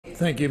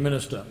Thank you,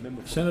 Minister.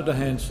 Senator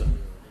Hanson.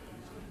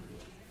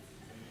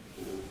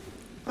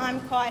 I'm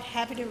quite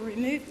happy to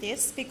remove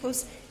this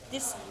because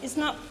this is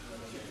not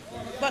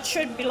what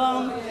should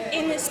belong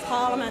in this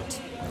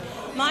parliament.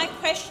 My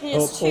question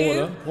is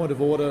Point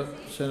of order,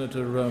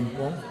 Senator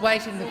Wong.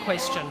 Waiting the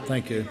question.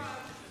 Thank you.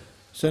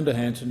 Senator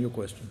Hanson, your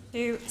question.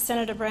 To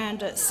Senator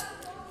Brandis,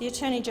 the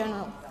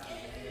Attorney-General.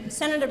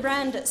 Senator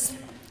Brandis,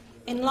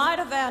 in light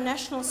of our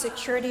national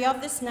security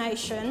of this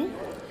nation,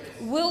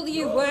 will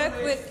you work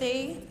with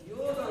the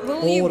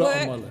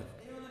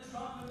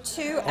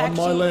to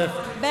actually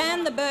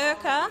ban the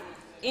burqa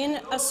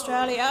in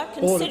Australia,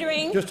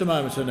 considering— Order. Just a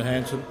moment, Senator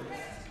Hanson.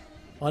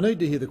 I need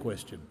to hear the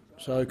question,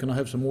 so can I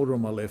have some order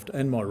on my left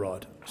and my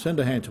right?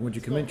 Senator Hanson, would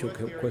you commence your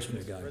question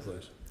again,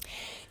 please?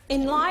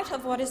 In light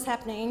of what is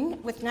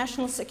happening with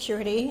national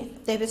security,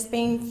 there has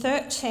been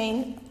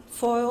 13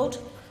 foiled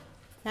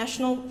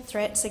national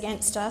threats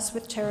against us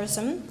with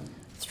terrorism,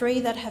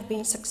 3 that have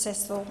been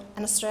successful,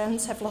 and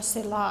Australians have lost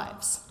their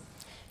lives.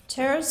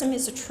 Terrorism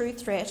is a true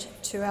threat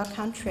to our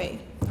country.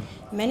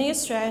 Many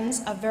Australians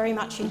are very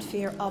much in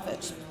fear of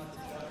it.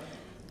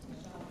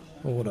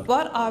 Order.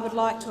 What I would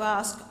like to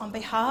ask on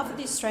behalf of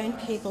the Australian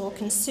people,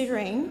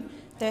 considering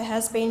there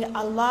has been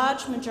a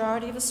large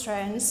majority of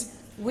Australians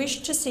wish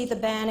to see the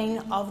banning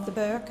of the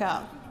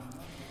burqa.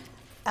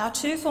 Our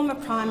 2 former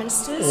Prime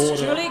Ministers,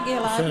 Julia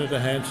Gillard— Senator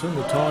Hanson,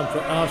 the time for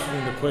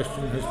asking the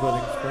question has been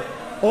expired.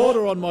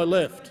 Order on my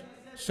left.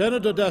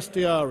 Senator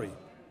Dastyari.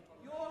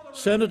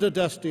 Senator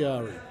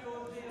Dastyari.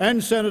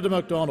 And Senator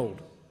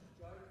MacDonald.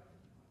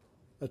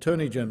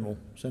 Attorney-General,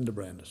 Senator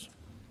Brandis.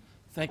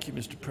 Thank you,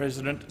 Mr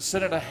President.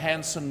 Senator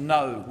Hanson,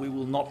 no, we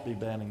will not be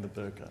banning the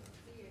burqa.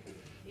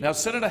 Now,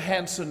 Senator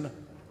Hanson,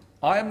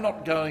 I am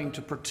not going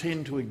to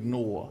pretend to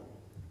ignore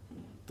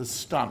the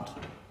stunt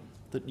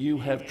that you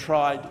have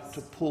tried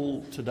to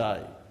pull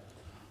today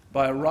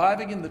by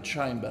arriving in the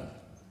chamber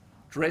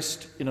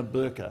dressed in a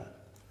burqa,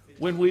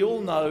 when we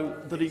all know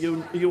that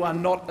you are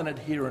not an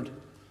adherent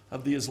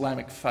of the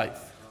Islamic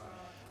faith.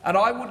 And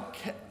I would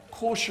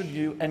caution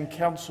you and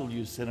counsel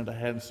you, Senator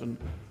Hanson,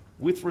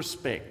 with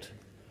respect,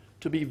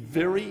 to be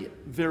very,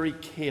 very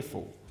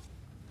careful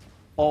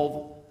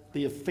of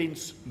the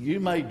offence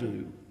you may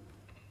do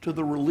to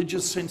the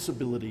religious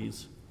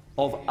sensibilities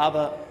of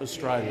other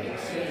Australians.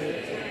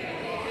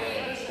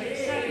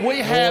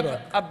 We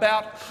have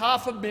about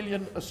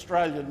 500,000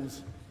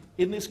 Australians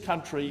in this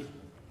country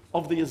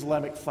of the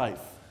Islamic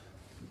faith,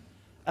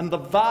 and the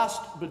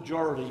vast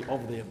majority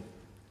of them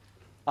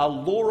are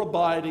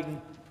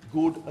law-abiding,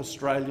 good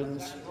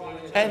Australians.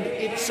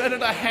 And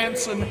Senator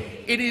Hanson,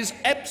 it is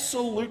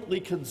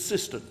absolutely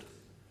consistent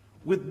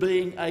with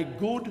being a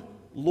good,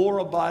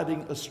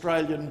 law-abiding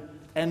Australian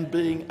and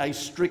being a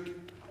strict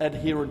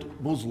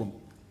adherent Muslim.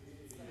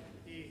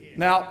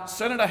 Now,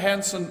 Senator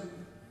Hanson,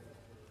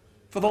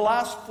 for the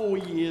last 4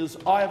 years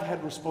I have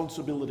had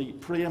responsibility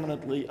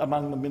preeminently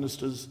among the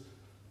ministers,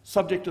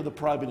 subject to the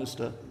Prime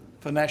Minister,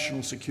 for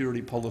national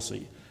security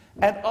policy.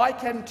 And I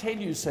can tell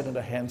you,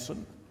 Senator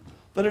Hanson,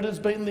 that it has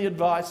been the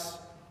advice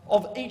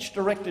of each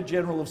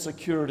Director-General of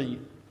Security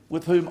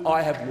with whom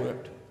I have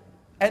worked,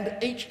 and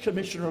each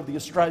Commissioner of the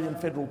Australian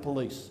Federal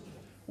Police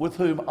with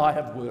whom I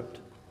have worked,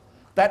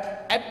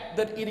 that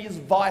it is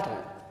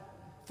vital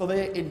for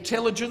their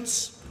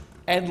intelligence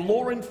and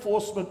law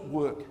enforcement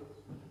work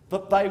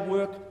that they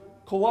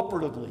work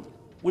cooperatively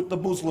with the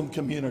Muslim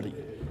community,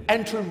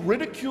 and to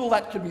ridicule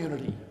that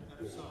community,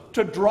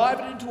 to drive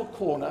it into a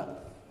corner,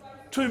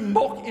 to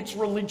mock its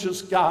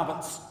religious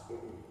garments,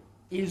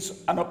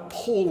 is an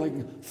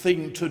appalling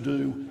thing to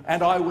do,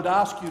 and I would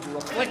ask you to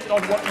reflect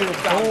on what you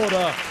have done.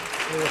 Order.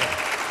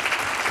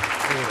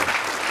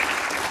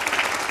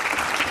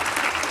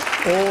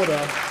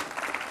 Order.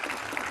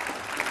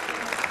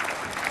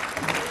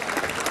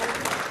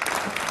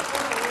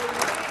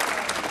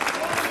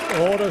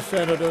 Order. Order,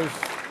 senators.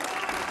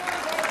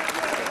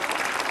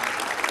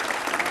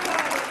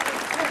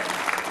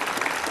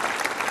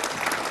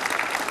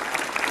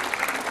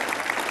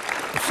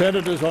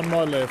 Senators on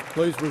my left,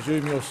 please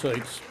resume your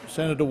seats.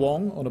 Senator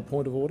Wong, on a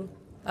point of order.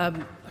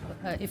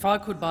 If I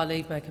could, by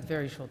leave, make a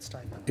very short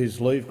statement. Is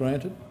leave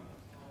granted?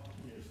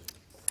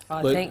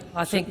 I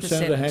think the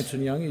Senator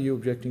Hanson-Young, are you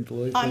objecting to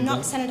leave? I'm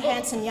not Senator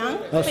Hanson-Young.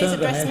 Oh, Please Senator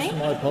address Hanson,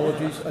 me. my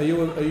apologies. Are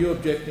you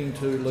objecting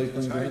to leave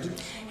being granted?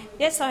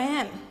 Yes, I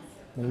am.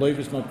 Well, leave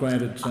is not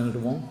granted, Senator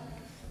Wong.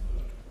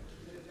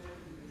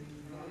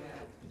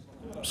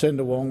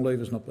 Senator Wong, leave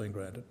is not being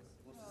granted.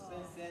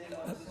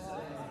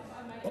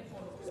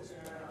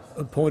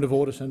 A point of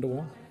order, Senator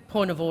Wong.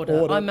 Point of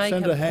order. I make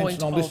Senator a Hanson,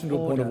 point I'll listen to a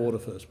point of order. order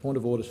first. Point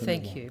of order, Senator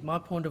Wong. Thank you. My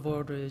point of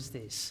order is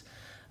this.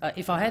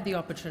 If I had the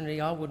opportunity,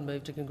 I would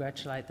move to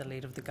congratulate the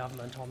Leader of the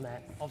Government on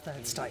that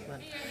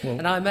statement. Well,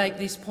 and I make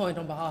this point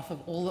on behalf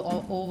of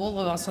all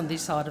of us on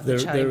this side of the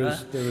chamber.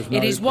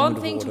 It is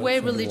one thing to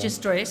wear religious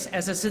dress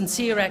as a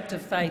sincere act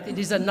of faith. It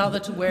is another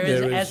to wear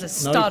it as a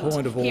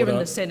stunt here in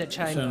the Senate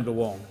chamber. Senator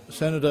Wong.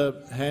 Senator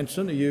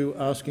Hanson, are you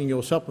asking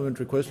your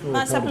supplementary question? Or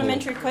My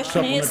supplementary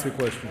question is: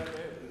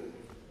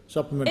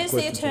 Supplementary is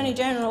the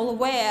Attorney-General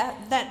aware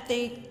that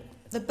the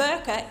The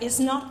burqa is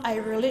not a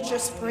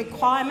religious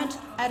requirement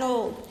at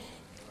all.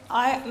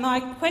 My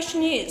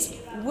question is,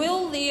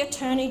 will the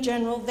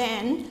Attorney-General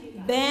then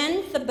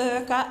ban the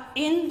burqa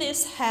in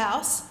this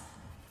House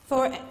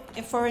for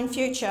in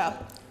future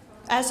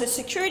as a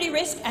security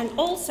risk? And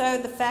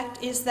also the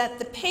fact is that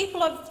the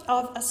people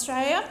of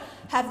Australia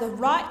have the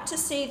right to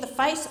see the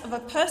face of a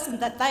person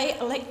that they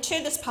elect to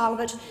this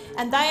parliament,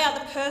 and they are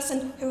the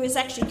person who is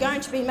actually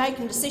going to be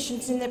making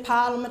decisions in their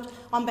parliament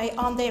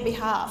on their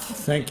behalf.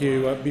 Thank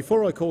you.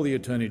 Before I call the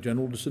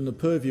Attorney-General, it's in the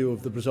purview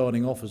of the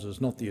presiding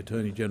officers, not the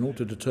Attorney-General,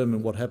 to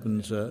determine what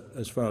happens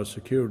as far as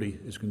security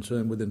is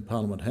concerned within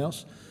Parliament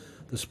House.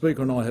 The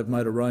Speaker and I have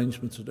made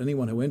arrangements that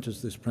anyone who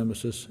enters this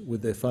premises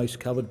with their face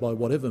covered by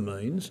whatever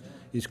means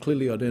is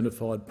clearly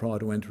identified prior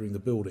to entering the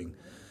building.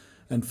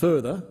 And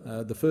further,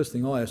 the first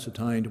thing I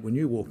ascertained when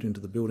you walked into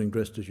the building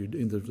dressed as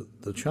into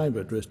the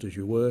chamber dressed as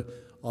you were,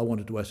 I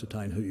wanted to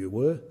ascertain who you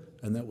were,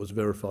 and that was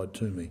verified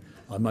to me.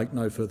 I make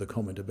no further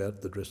comment about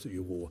the dress that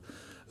you wore.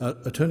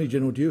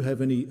 Attorney-General, do you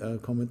have any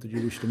comment that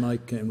you wish to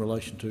make in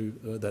relation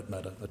to that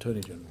matter?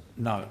 Attorney-General.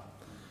 No.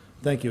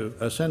 Thank you.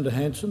 Senator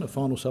Hanson, a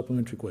final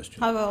supplementary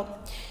question. I will.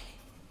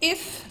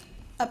 If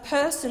a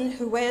person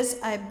who wears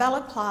a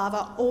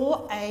balaclava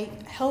or a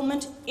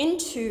helmet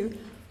into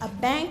a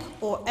bank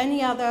or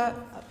any other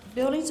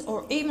buildings,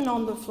 or even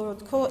on the floor of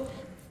the court,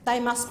 they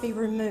must be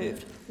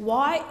removed.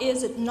 Why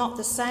is it not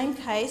the same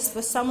case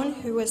for someone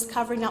who is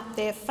covering up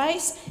their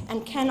face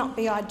and cannot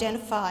be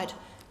identified?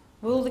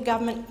 Will the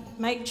government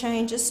make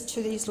changes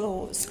to these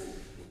laws?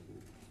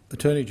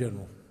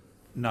 Attorney-General.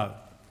 No.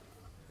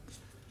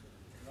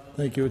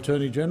 Thank you,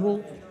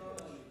 Attorney-General.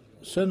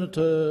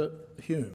 Senator Hume.